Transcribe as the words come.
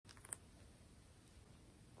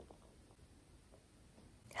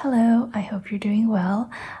Hello, I hope you're doing well.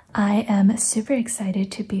 I am super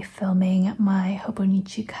excited to be filming my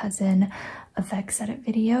Hobonichi Cousin Avec edit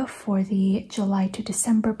video for the July to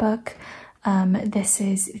December book. This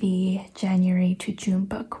is the January to June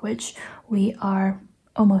book, which we are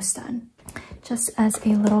almost done. Just as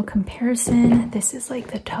a little comparison, this is like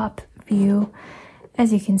the top view.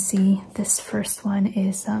 As you can see, this first one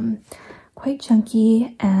is quite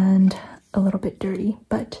chunky and a little bit dirty,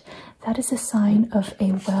 but that is a sign of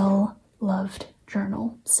a well-loved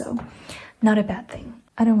journal, so not a bad thing.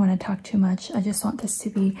 I don't want to talk too much. I just want this to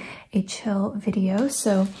be a chill video,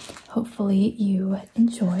 so hopefully you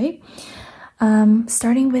enjoy.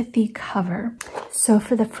 Starting with the cover. So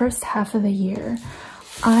for the first half of the year,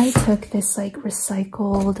 I took this like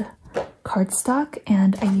recycled cardstock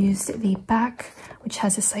and I used the back, which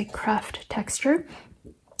has this like craft texture.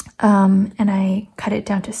 And I cut it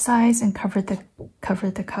down to size and covered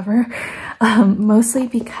the cover, mostly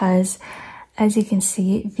because, as you can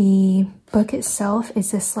see, the book itself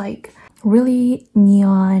is this like really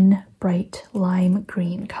neon bright lime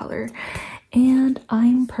green color, and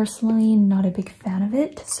I'm personally not a big fan of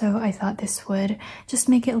it, so I thought this would just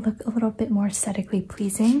make it look a little bit more aesthetically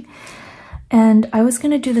pleasing. And I was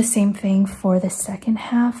going to do the same thing for the second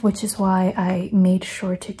half, which is why I made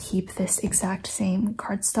sure to keep this exact same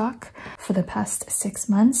cardstock for the past 6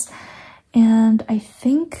 months. And I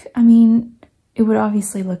think, I mean, it would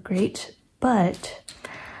obviously look great, but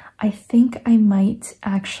I think I might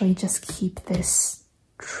actually just keep this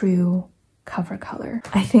true cover color.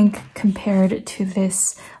 I think compared to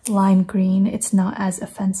this lime green, it's not as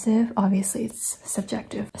offensive. Obviously, it's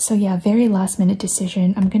subjective. So yeah, very last minute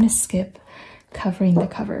decision. I'm gonna skip covering the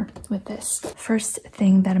cover with this. First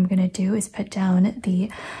thing that I'm gonna do is put down the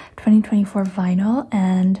 2024 vinyl,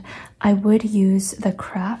 and I would use the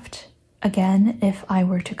craft again if I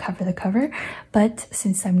were to cover the cover, but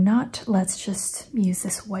since I'm not, let's just use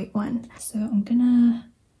this white one. So I'm gonna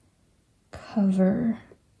cover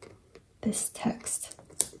this text.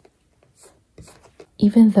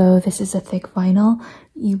 Even though this is a thick vinyl,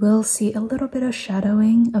 you will see a little bit of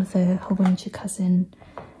shadowing of the Hobonichi Cousin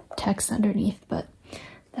text underneath, but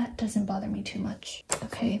that doesn't bother me too much.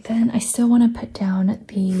 Okay, then I still want to put down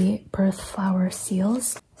the birth flower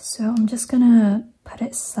seals. So I'm just gonna put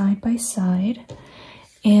it side by side,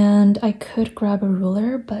 and I could grab a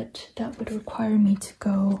ruler, but that would require me to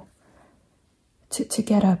go to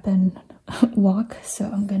get up and walk,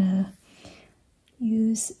 so I'm gonna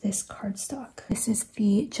use this cardstock. This is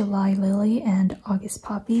the July Lily and August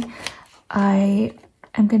Poppy.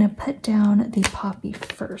 I'm gonna put down the poppy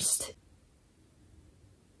first.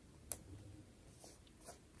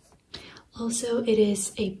 Also, it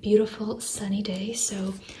is a beautiful sunny day,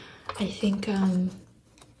 so I think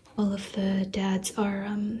all of the dads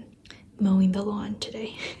are mowing the lawn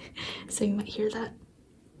today, so you might hear that.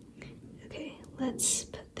 Okay, let's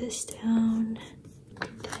put this down.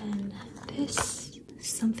 Then this.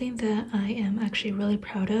 Something that I am actually really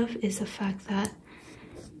proud of is the fact that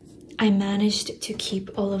I managed to keep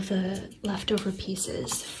all of the leftover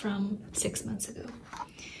pieces from 6 months ago.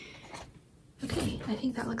 Okay, I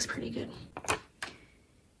think that looks pretty good.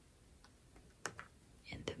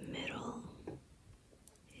 In the middle.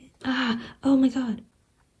 Ah, oh my god.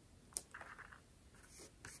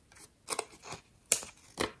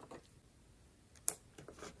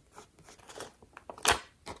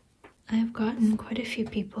 I've gotten quite a few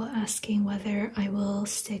people asking whether I will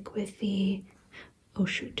stick with the, oh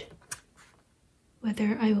shoot,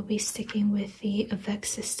 whether I will be sticking with the Avec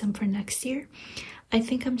system for next year. I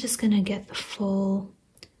think I'm just gonna get the full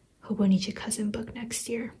Hobonichi Cousin book next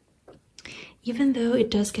year. Even though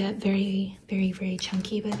it does get very, very, very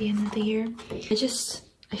chunky by the end of the year,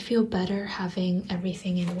 I feel better having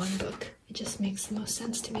everything in one book. It just makes the most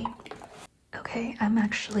sense to me. Okay, I'm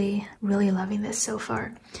actually really loving this so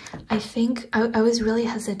far. I think I was really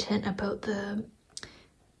hesitant about the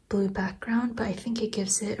blue background, but I think it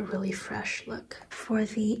gives it a really fresh look. For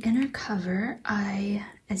the inner cover, I,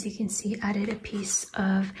 as you can see, added a piece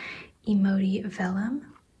of emoji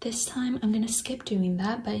vellum. This time I'm gonna skip doing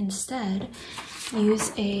that, but instead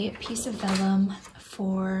use a piece of vellum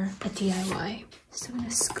for a DIY. So I'm gonna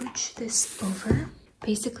scooch this over.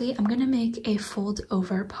 Basically, I'm gonna make a fold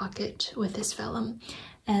over pocket with this vellum,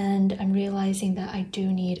 and I'm realizing that I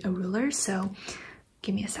do need a ruler, so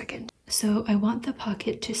give me a second. So I want the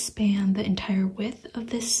pocket to span the entire width of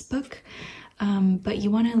this book, but you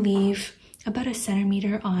want to leave about 1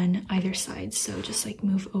 centimeter on either side, so just like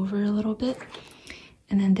move over a little bit,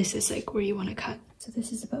 and then this is like where you want to cut. So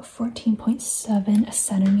this is about 14.7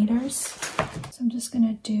 centimeters, so I'm just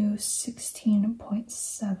gonna do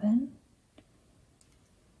 16.7.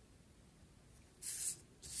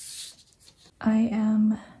 I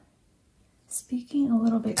am speaking a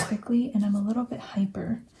little bit quickly and I'm a little bit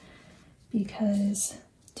hyper because,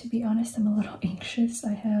 to be honest, I'm a little anxious.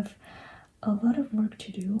 I have a lot of work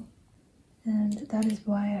to do, and that is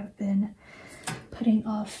why I've been putting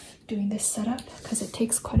off doing this setup, because it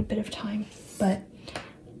takes quite a bit of time. But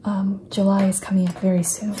July is coming up very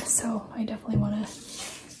soon, so I definitely want to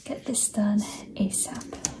get this done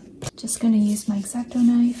ASAP. Just going to use my X-Acto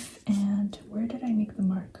knife, and where did I make the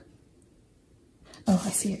mark? Oh, I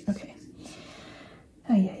see it. Okay.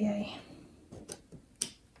 Ay, ay,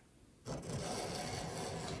 ay.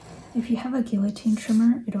 If you have a guillotine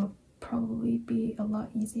trimmer, it'll probably be a lot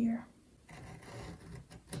easier.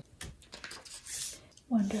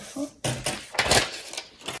 Wonderful.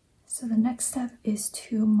 So the next step is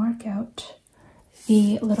to mark out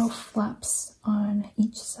the little flaps on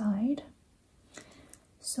each side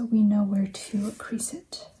so we know where to crease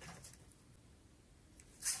it.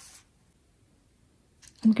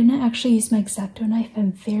 I'm gonna actually use my X-Acto knife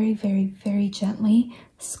and very, very, very gently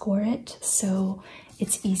score it so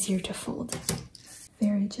it's easier to fold.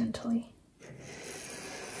 Very gently.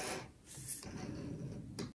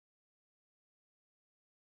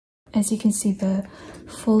 As you can see, the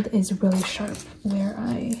fold is really sharp where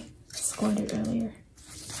I scored it earlier.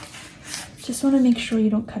 Just want to make sure you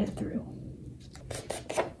don't cut it through.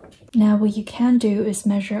 Now what you can do is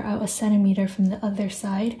measure out 1 centimeter from the other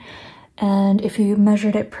side, and if you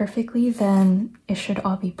measured it perfectly then it should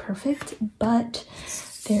all be perfect, but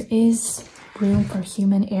there is room for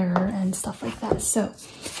human error and stuff like that. So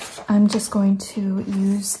I'm just going to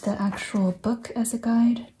use the actual book as a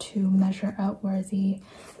guide to measure out where the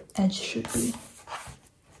edge should be.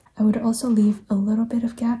 I would also leave a little bit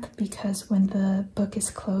of gap because when the book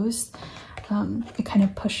is closed, it kind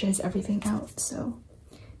of pushes everything out. So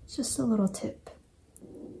it's just a little tip.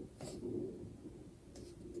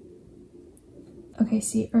 Okay,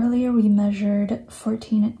 see, earlier we measured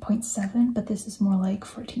 14.7, but this is more like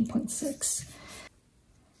 14.6.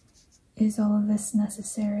 Is all of this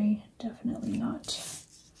necessary? Definitely not.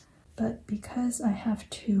 But because I have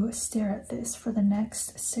to stare at this for the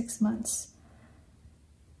next 6 months,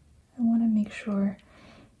 I want to make sure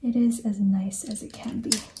it is as nice as it can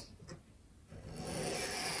be.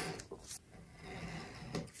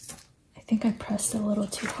 I think I pressed a little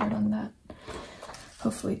too hard on that.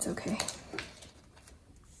 Hopefully it's okay.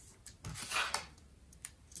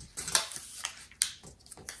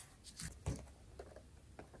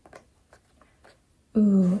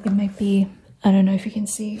 Ooh, it might be, I don't know if you can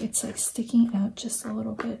see, it's like sticking out just a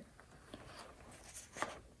little bit.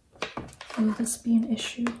 Will this be an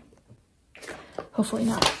issue? Hopefully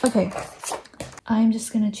not. Okay, I'm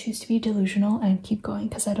just gonna choose to be delusional and keep going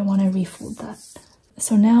because I don't want to refold that.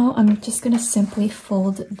 So now I'm just gonna simply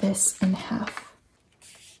fold this in half.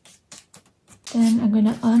 Then I'm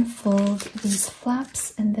gonna unfold these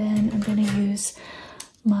flaps, and then I'm gonna use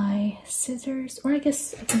my scissors, or I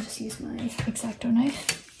guess I can just use my X-Acto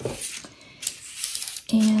knife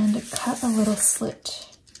and cut a little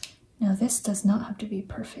slit. Now this does not have to be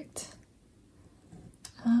perfect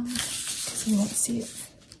because you won't see it.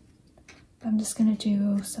 But I'm just gonna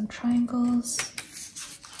do some triangles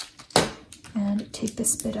and take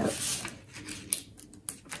this bit out.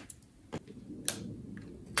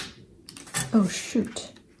 Oh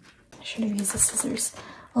shoot, I should have used the scissors.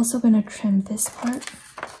 Also gonna trim this part.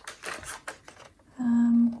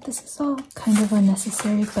 This is all kind of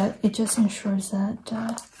unnecessary, but it just ensures that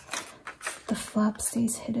the flap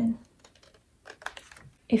stays hidden.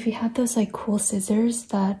 If you had those like cool scissors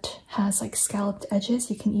that has like scalloped edges,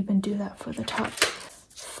 you can even do that for the top.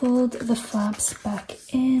 Fold the flaps back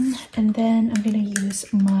in, and then I'm gonna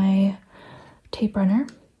use my tape runner.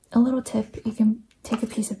 A little tip, you can take a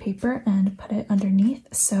piece of paper and put it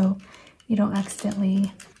underneath so you don't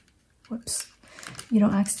accidentally, you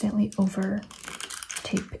don't accidentally over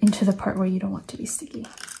tape into the part where you don't want to be sticky.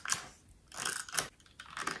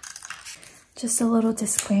 Just a little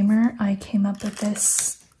disclaimer, I came up with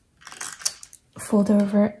this fold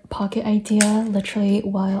over pocket idea literally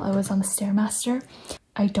while I was on the Stairmaster.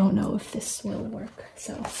 I don't know if this will work,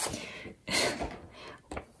 so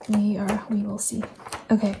we will see.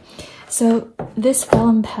 Okay, so this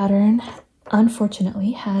vellum pattern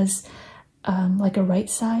unfortunately has like a right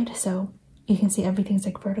side, so you can see everything's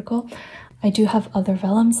like vertical. I do have other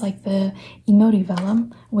vellums like the emoji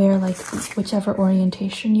vellum where like whichever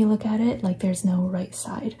orientation you look at it, like there's no right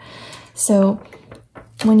side. So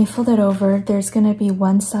when you fold it over, there's gonna be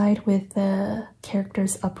one side with the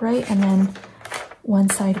characters upright and then one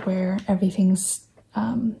side where everything's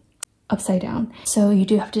upside down. So you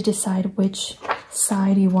do have to decide which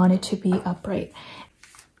side you want it to be upright.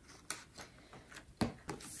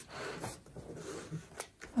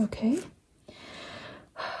 Okay.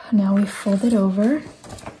 Now we fold it over.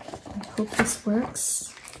 I hope this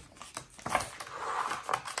works.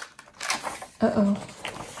 Uh-oh.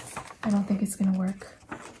 I don't think it's gonna work.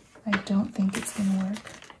 I don't think it's gonna work.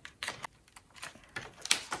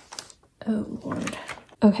 Oh Lord.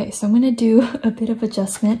 Okay, so I'm gonna do a bit of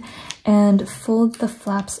adjustment and fold the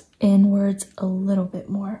flaps inwards a little bit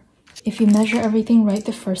more. If you measure everything right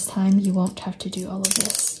the first time, you won't have to do all of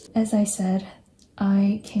this. As I said,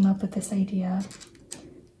 I came up with this idea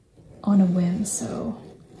on a whim, so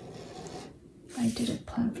I didn't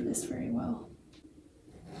plan for this very well.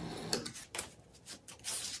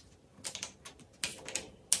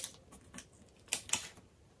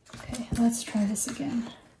 Okay, let's try this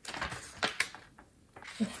again.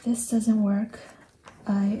 If this doesn't work,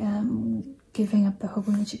 I am giving up the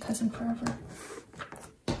Hobonichi Cousin forever.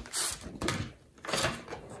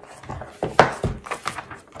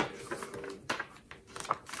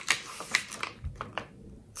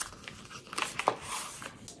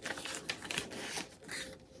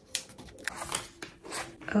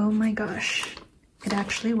 Oh my gosh, it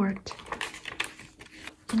actually worked.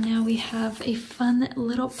 And now we have a fun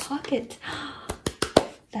little pocket.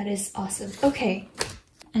 That is awesome. Okay,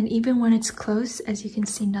 and even when it's closed, as you can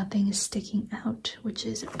see, nothing is sticking out, which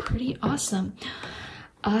is pretty awesome.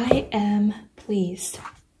 I am pleased.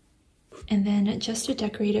 And then just to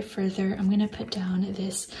decorate it further, I'm gonna put down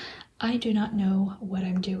this "I do not know what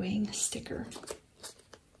I'm doing" sticker.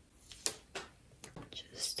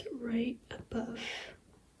 Just right above.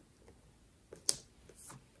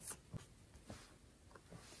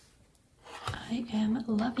 I am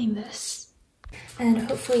loving this. And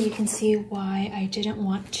hopefully you can see why I didn't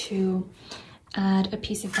want to add a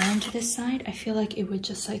piece of vellum to this side. I feel like it would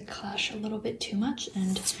just like clash a little bit too much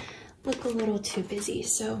and look a little too busy.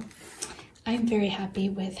 So I'm very happy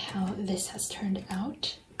with how this has turned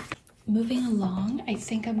out. Moving along, I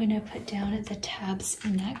think I'm gonna put down the tabs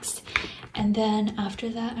next. And then after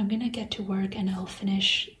that, I'm gonna get to work and I'll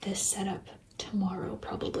finish this setup tomorrow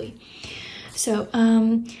probably. So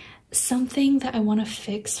something that I want to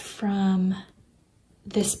fix from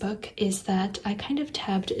this book is that I kind of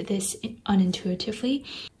tabbed this unintuitively.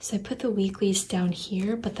 So I put the weeklies down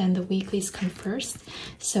here, but then the weeklies come first.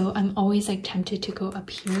 So I'm always like tempted to go up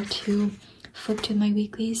here to flip to my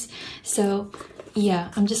weeklies. So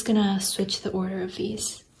yeah, I'm just gonna switch the order of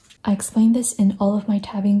these. I explained this in all of my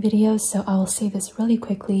tabbing videos, so I will say this really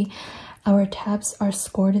quickly. Our tabs are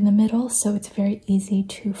scored in the middle, so it's very easy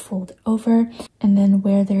to fold over. And then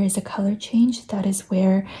where there is a color change, that is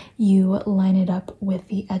where you line it up with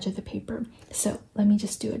the edge of the paper. So let me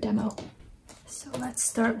just do a demo. So let's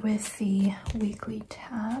start with the weekly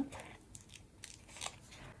tab.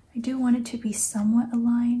 I do want it to be somewhat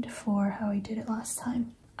aligned for how I did it last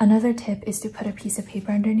time. Another tip is to put a piece of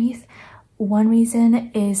paper underneath. One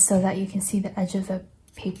reason is so that you can see the edge of the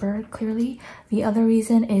paper clearly. The other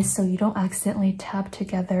reason is so you don't accidentally tab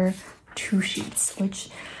together two sheets, which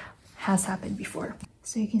has happened before.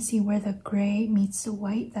 So you can see where the gray meets the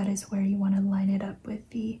white, that is where you want to line it up with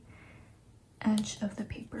the edge of the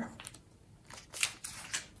paper.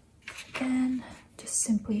 Then just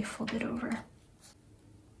simply fold it over.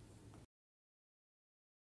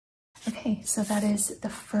 Okay, so that is the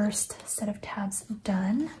first set of tabs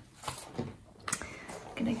done.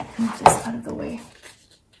 I'm gonna move this out of the way.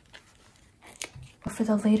 For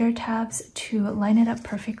the later tabs, to line it up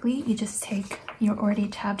perfectly, you just take your already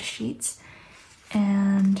tabbed sheets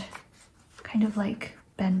and kind of like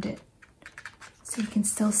bend it so you can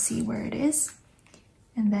still see where it is,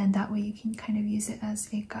 and then that way you can kind of use it as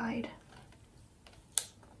a guide.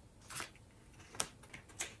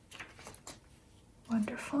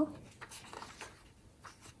 Wonderful.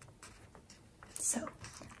 So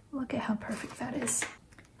look at how perfect that is.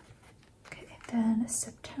 Okay, then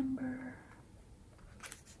September.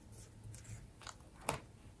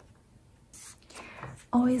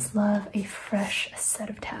 Always love a fresh set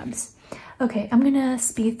of tabs. Okay, I'm gonna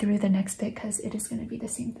speed through the next bit because it is gonna be the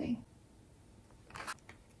same thing.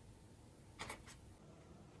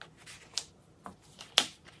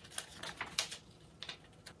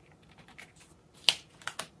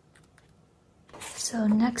 So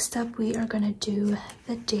next up we are gonna do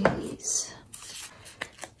the dailies.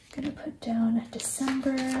 I'm gonna put down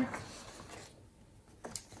December.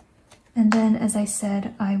 And then, as I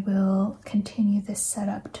said, I will continue this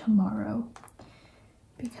setup tomorrow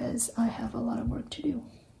because I have a lot of work to do.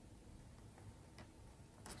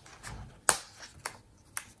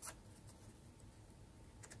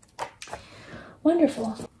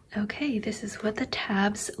 Wonderful. Okay, this is what the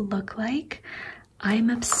tabs look like. I'm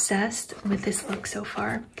obsessed with this look so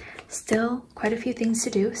far. Still quite a few things to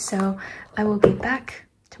do, so I will be back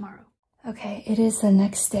tomorrow. Okay, it is the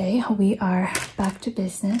next day. We are back to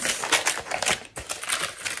business.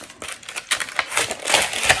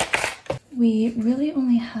 We really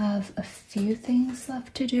only have a few things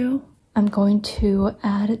left to do. I'm going to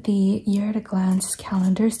add the year at a glance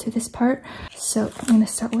calendars to this part. So I'm going to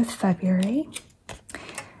start with February.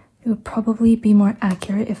 It would probably be more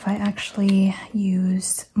accurate if I actually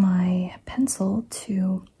used my pencil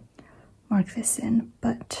to mark this in,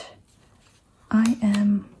 but I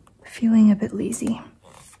am feeling a bit lazy.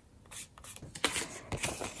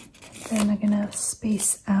 Then I'm going to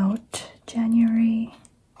space out January.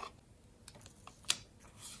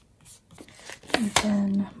 And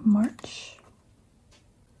then March.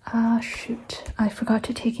 Shoot, I forgot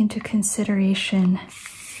to take into consideration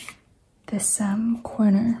this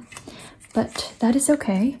corner, but that is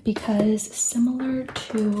okay because similar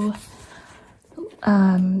to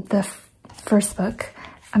the first book,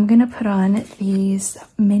 I'm gonna put on these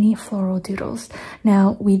mini floral doodles.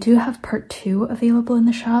 Now, we do have part 2 available in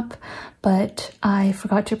the shop, but I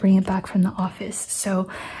forgot to bring it back from the office, so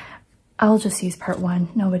I'll just use part 1.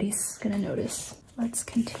 Nobody's gonna notice. Let's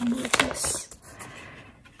continue with this.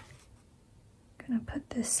 I'm gonna put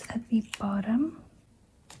this at the bottom.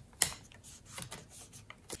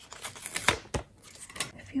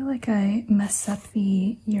 I feel like I mess up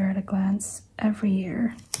the year at a glance every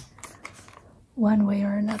year, one way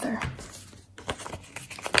or another.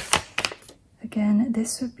 Again,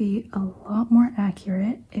 this would be a lot more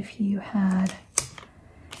accurate if you had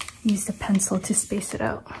used a pencil to space it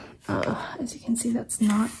out. As you can see, that's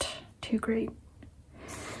not too great.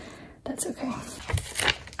 That's okay.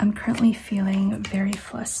 I'm currently feeling very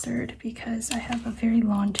flustered because I have a very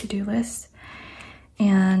long to-do list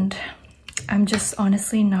and I'm just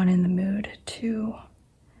honestly not in the mood to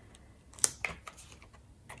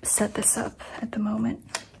set this up at the moment.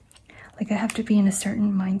 Like, I have to be in a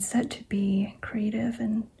certain mindset to be creative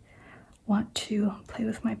and want to play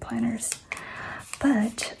with my planners.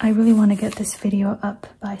 But I really want to get this video up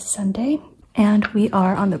by Sunday, and we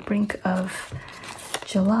are on the brink of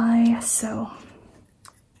July, so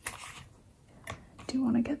I do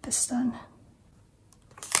want to get this done.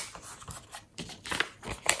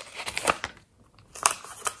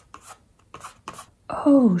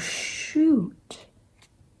 Oh shoot,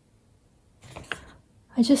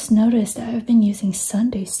 I just noticed that I've been using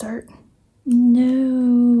Sunday start.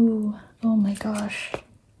 No, oh my gosh.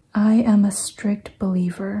 I am a strict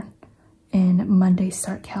believer in Monday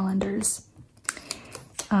start calendars.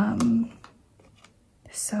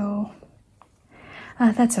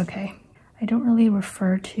 That's okay. I don't really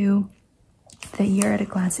refer to the year at a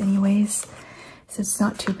glance anyways, so it's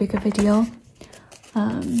not too big of a deal.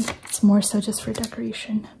 It's more so just for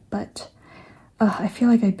decoration, but I feel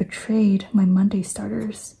like I betrayed my Monday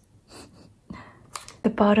starters. The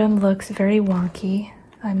bottom looks very wonky.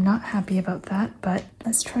 I'm not happy about that, but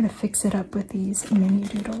let's try to fix it up with these mini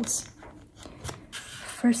doodles.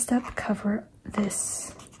 First step, cover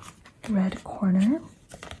this red corner.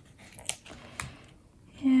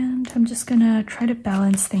 And I'm just gonna try to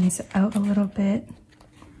balance things out a little bit,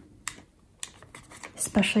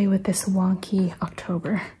 especially with this wonky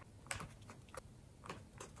October.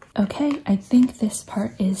 Okay, I think this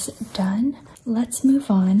part is done. Let's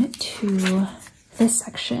move on to this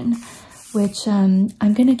section, which I'm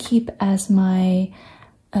gonna keep as my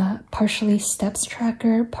partially steps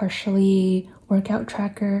tracker, partially workout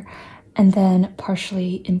tracker, and then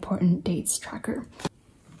partially important dates tracker.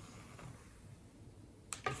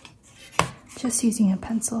 Just using a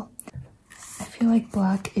pencil. I feel like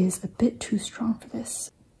black is a bit too strong for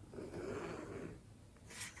this.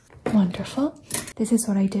 Wonderful. This is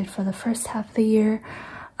what I did for the first half of the year.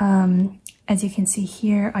 As you can see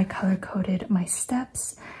here, I color-coded my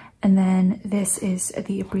steps, and then this is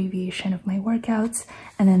the abbreviation of my workouts,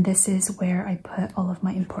 and then this is where I put all of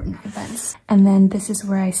my important events. And then this is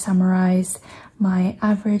where I summarized my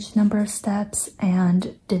average number of steps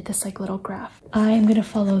and did this like little graph. I'm gonna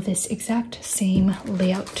follow this exact same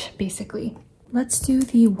layout, basically. Let's do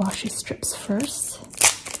the washi strips first.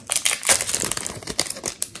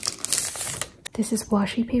 This is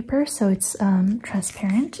washi paper, so it's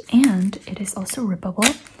transparent and it is also rippable.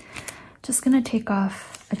 Just gonna take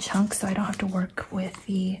off a chunk so I don't have to work with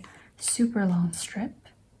the super long strip.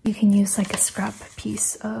 You can use like a scrap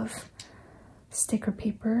piece of sticker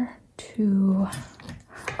paper to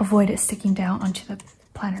avoid it sticking down onto the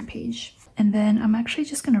planner page. And then I'm actually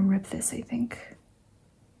just gonna rip this, I think.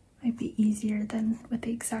 Might be easier than with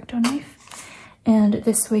the X-Acto knife. And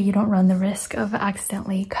this way you don't run the risk of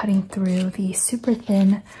accidentally cutting through the super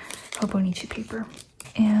thin Hobonichi paper.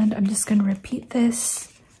 And I'm just gonna repeat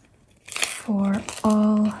this for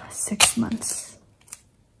all 6 months.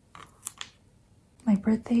 My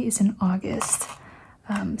birthday is in August,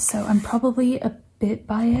 so I'm probably a bit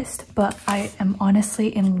biased, but I am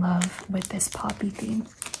honestly in love with this poppy theme.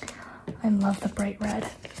 I love the bright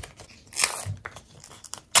red.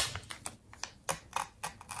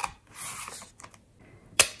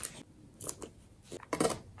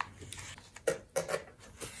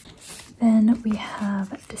 Then we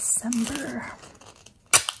have December.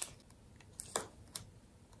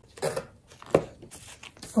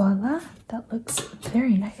 Voila, that looks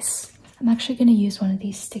very nice. I'm actually going to use one of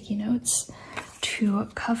these sticky notes to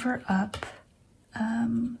cover up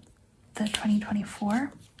the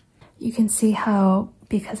 2024. You can see how,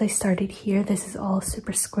 because I started here, this is all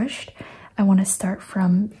super squished. I want to start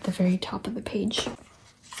from the very top of the page.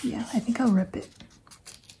 Yeah, I think I'll rip it.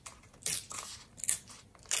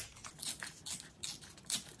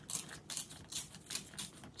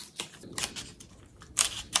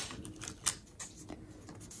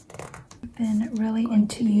 Been really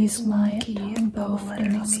into use my Tombow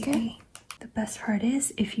Fudenosuke. The best part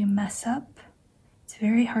is, if you mess up, it's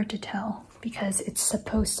very hard to tell because it's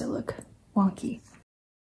supposed to look wonky.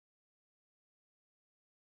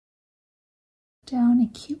 Down a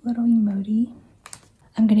cute little emoji.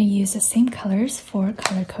 I'm going to use the same colors for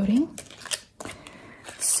color coding.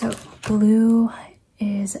 So blue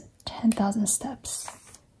is 10,000 steps.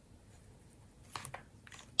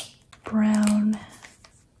 Brown.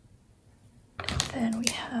 Then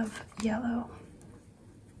we have yellow.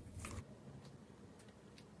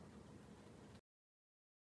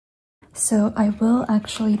 So I will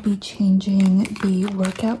actually be changing the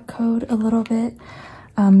workout code a little bit,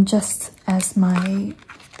 just as my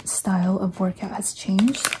style of workout has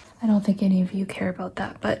changed. I don't think any of you care about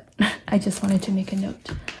that, but I just wanted to make a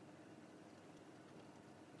note.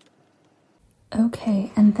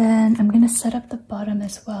 Okay, and then I'm gonna set up the bottom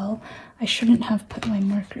as well. I shouldn't have put my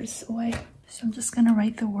markers away. So I'm just gonna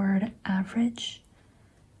write the word average.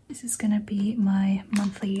 This is gonna be my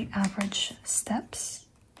monthly average steps.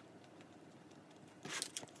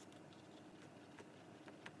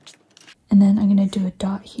 And then I'm gonna do a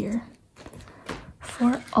dot here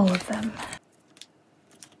for all of them.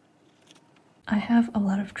 I have a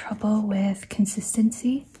lot of trouble with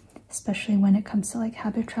consistency, especially when it comes to like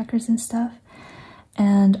habit trackers and stuff.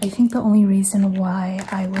 And I think the only reason why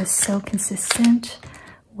I was so consistent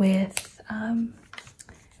with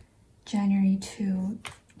January to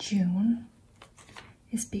June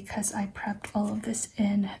is because I prepped all of this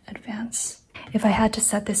in advance. If I had to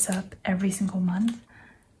set this up every single month,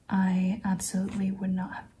 I absolutely would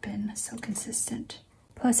not have been so consistent.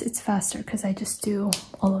 Plus it's faster because I just do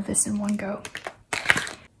all of this in one go.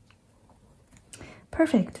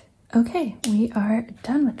 Perfect. Okay, we are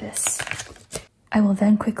done with this. I will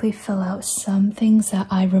then quickly fill out some things that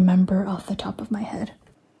I remember off the top of my head.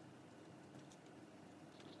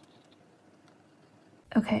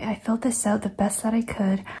 Okay, I filled this out the best that I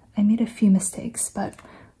could. I made a few mistakes, but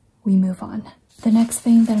we move on. The next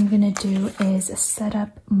thing that I'm gonna do is set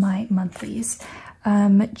up my monthlies.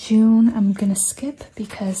 June, I'm gonna skip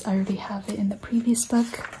because I already have it in the previous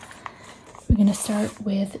book. We're gonna start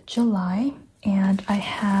with July, and I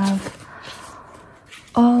have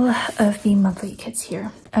all of the monthly kits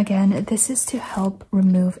here. Again, this is to help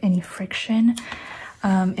remove any friction.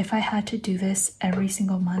 If I had to do this every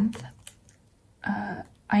single month,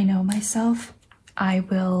 I know myself, I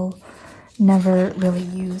will never really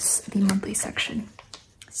use the monthly section.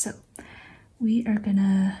 So we are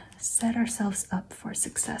gonna set ourselves up for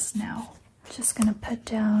success now. Just gonna put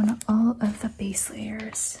down all of the base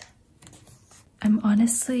layers. I'm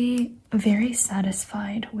honestly very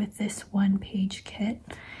satisfied with this one-page kit,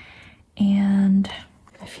 and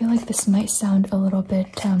I feel like this might sound a little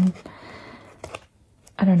bit, I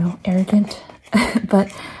don't know, arrogant, but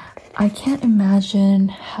I can't imagine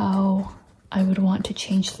how I would want to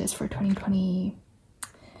change this for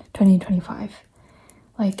 2025.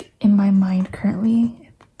 Like, in my mind currently,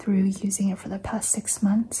 through using it for the past 6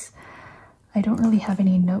 months, I don't really have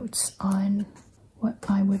any notes on what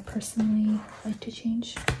I would personally like to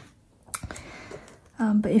change.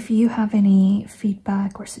 But if you have any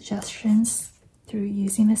feedback or suggestions through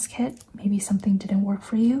using this kit, maybe something didn't work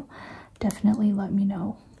for you, definitely let me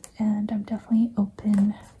know. And I'm definitely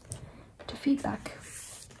open to feedback.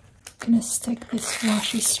 I'm gonna stick this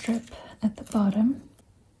washi strip at the bottom.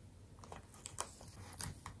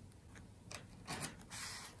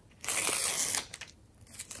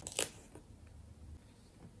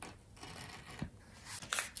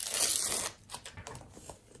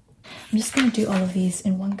 I'm just gonna do all of these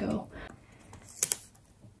in one go.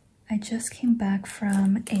 I just came back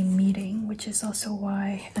from a meeting, which is also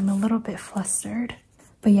why I'm a little bit flustered.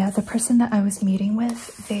 But yeah, the person that I was meeting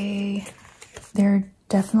with, they're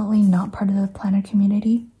definitely not part of the planner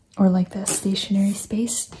community or like the stationery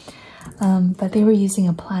space, but they were using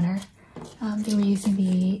a planner. They were using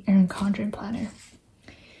the ᴘᴏᴅᴜᴜ planner,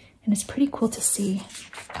 and it's pretty cool to see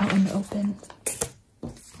out in the open.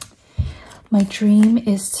 My dream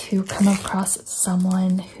is to come across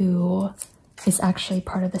someone who is actually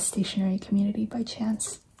part of the stationery community by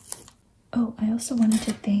chance. Oh, I also wanted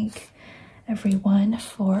to thank everyone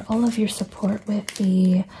for all of your support with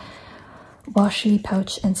the washi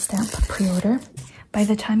pouch and stamp pre-order. By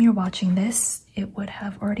the time you're watching this, it would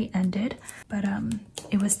have already ended, but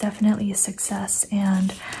it was definitely a success,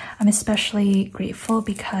 and I'm especially grateful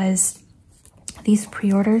because these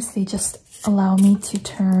pre-orders, they just allow me to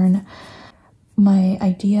turn my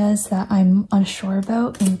ideas that I'm unsure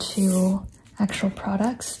about into actual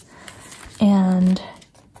products, and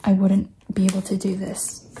I wouldn't be able to do this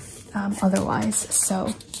otherwise.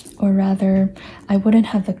 So, or rather, I wouldn't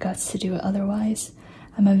have the guts to do it otherwise.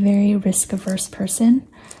 I'm a very risk-averse person,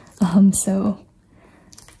 so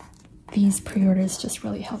these pre-orders just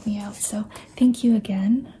really help me out. So thank you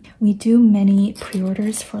again. We do many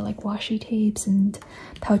pre-orders for like washi tapes and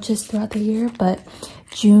pouches throughout the year, but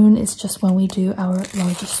June is just when we do our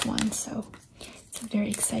largest one, so it's a very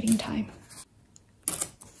exciting time.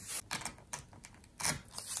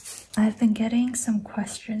 I've been getting some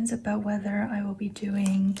questions about whether I will be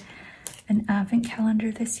doing an advent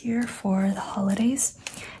calendar this year for the holidays.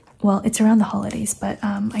 Well, it's around the holidays, but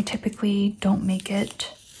I typically don't make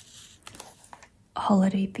it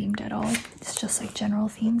holiday themed at all. It's just like general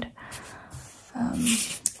themed.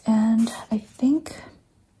 And I think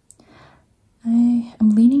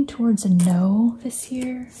I'm leaning towards a no this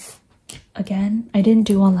year. Again, I didn't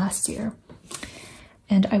do one last year,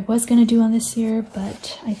 and I was gonna do one this year,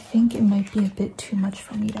 but I think it might be a bit too much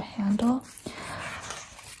for me to handle.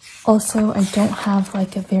 Also, I don't have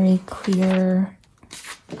like a very clear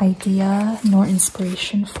idea nor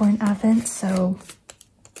inspiration for an advent, so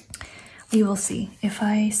we will see. If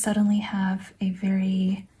I suddenly have a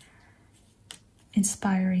very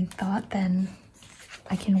inspiring thought, then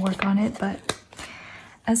I can work on it, but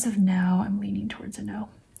as of now, I'm leaning towards a no.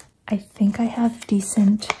 I think I have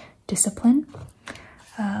decent discipline,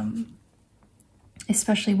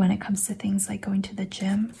 especially when it comes to things like going to the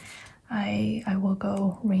gym. I will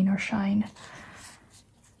go rain or shine.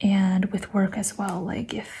 And with work as well,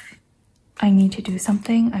 like if I need to do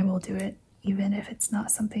something, I will do it, even if it's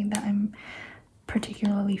not something that I'm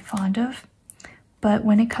particularly fond of. But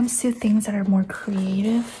when it comes to things that are more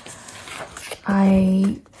creative,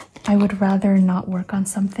 I would rather not work on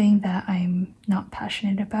something that I'm not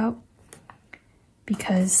passionate about,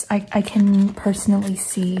 because I can personally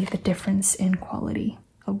see the difference in quality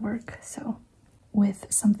of work. So with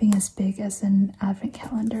something as big as an advent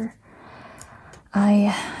calendar,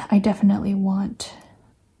 I definitely want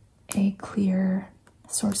a clear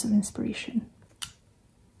source of inspiration.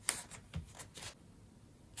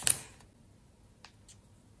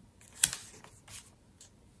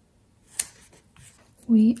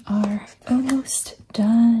 We are almost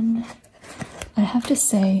done. I have to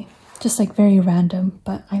say, just like very random,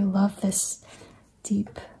 but I love this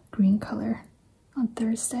deep green color on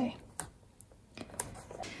Thursday.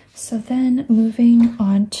 So then moving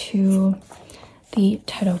on to the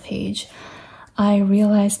title page, I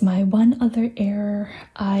realized my one other error.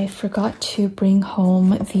 I forgot to bring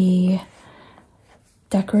home the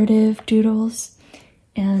decorative doodles,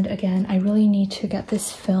 and again, I really need to get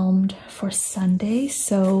this filmed for Sunday,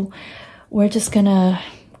 so we're just gonna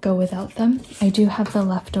go without them. I do have the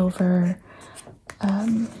leftover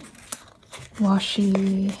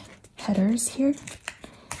washi headers here,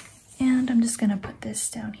 and I'm just gonna put this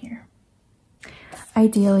down here.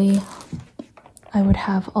 Ideally, I would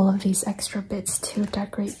have all of these extra bits to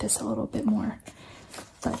decorate this a little bit more,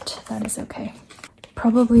 but that is okay.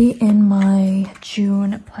 Probably in my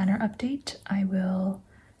June planner update, I will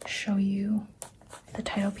show you the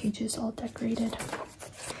title pages all decorated.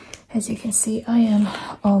 As you can see, I am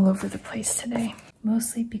all over the place today,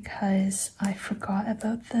 mostly because I forgot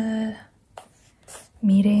about the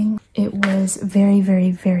meeting. It was very,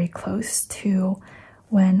 very, very close to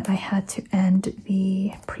when I had to end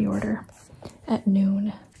the pre-order at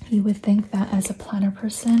noon. You would think that as a planner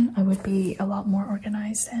person, I would be a lot more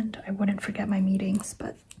organized and I wouldn't forget my meetings,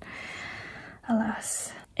 but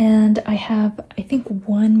alas. And I have, I think,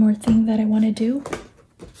 one more thing that I want to do,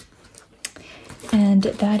 and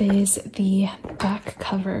that is the back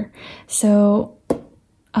cover. So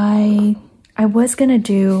I was gonna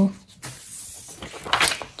do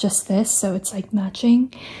just this, so it's like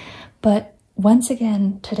matching. But once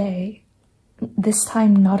again today, this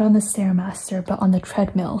time not on the Stairmaster but on the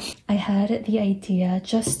treadmill, I had the idea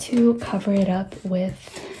just to cover it up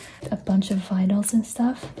with a bunch of vinyls and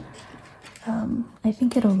stuff. I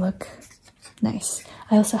think it'll look nice.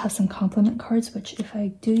 I also have some compliment cards, which if I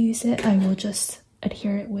do use it, I will just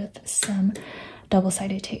adhere it with some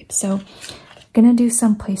double-sided tape. So I'm gonna do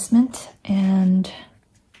some placement, and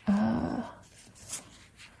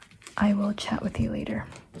I will chat with you later.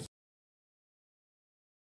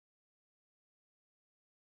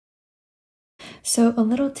 So a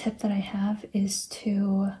little tip that I have is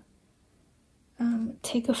to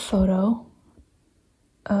take a photo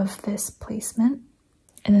of this placement,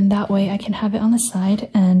 and then that way I can have it on the side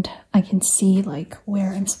and I can see like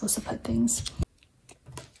where I'm supposed to put things.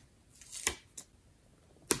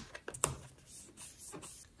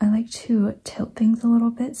 I like to tilt things a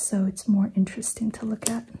little bit so it's more interesting to look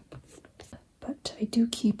at, but I do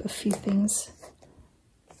keep a few things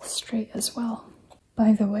straight as well.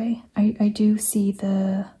 By the way, I do see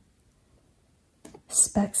the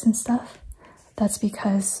specs and stuff. That's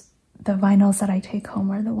because the vinyls that I take home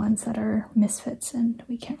are the ones that are misfits and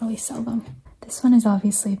we can't really sell them. This one is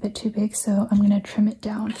obviously a bit too big, so I'm gonna trim it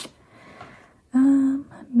down.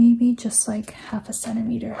 Maybe just like 1/2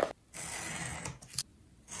 centimeter.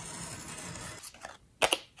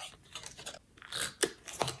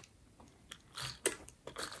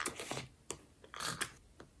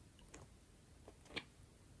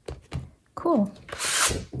 Cool.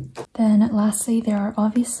 Then lastly, there are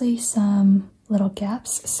obviously some little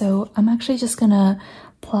gaps, so I'm actually just gonna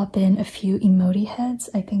plop in a few emoji heads.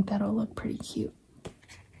 I think that'll look pretty cute.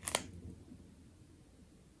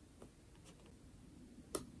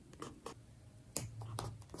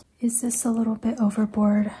 Is this a little bit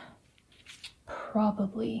overboard?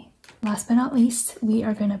 Probably. Last but not least, we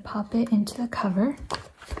are gonna pop it into the cover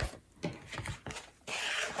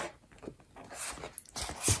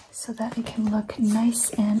so that it can look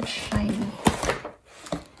nice and shiny.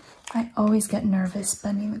 I always get nervous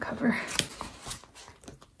bending the cover.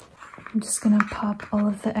 I'm just gonna pop all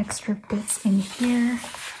of the extra bits in here.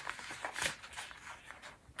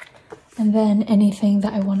 And then anything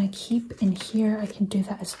that I want to keep in here, I can do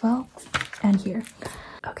that as well. And here.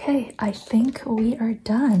 Okay, I think we are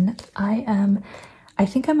done. I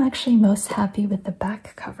think I'm actually most happy with the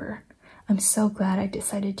back cover. I'm so glad I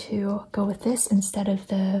decided to go with this instead of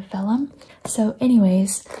the vellum. So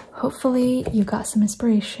anyways, hopefully you got some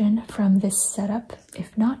inspiration from this setup.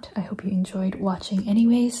 If not, I hope you enjoyed watching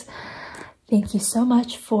anyways. Thank you so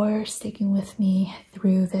much for sticking with me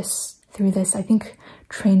through this, I think,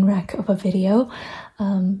 train wreck of a video.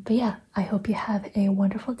 But yeah, I hope you have a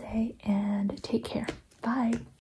wonderful day and take care. Bye.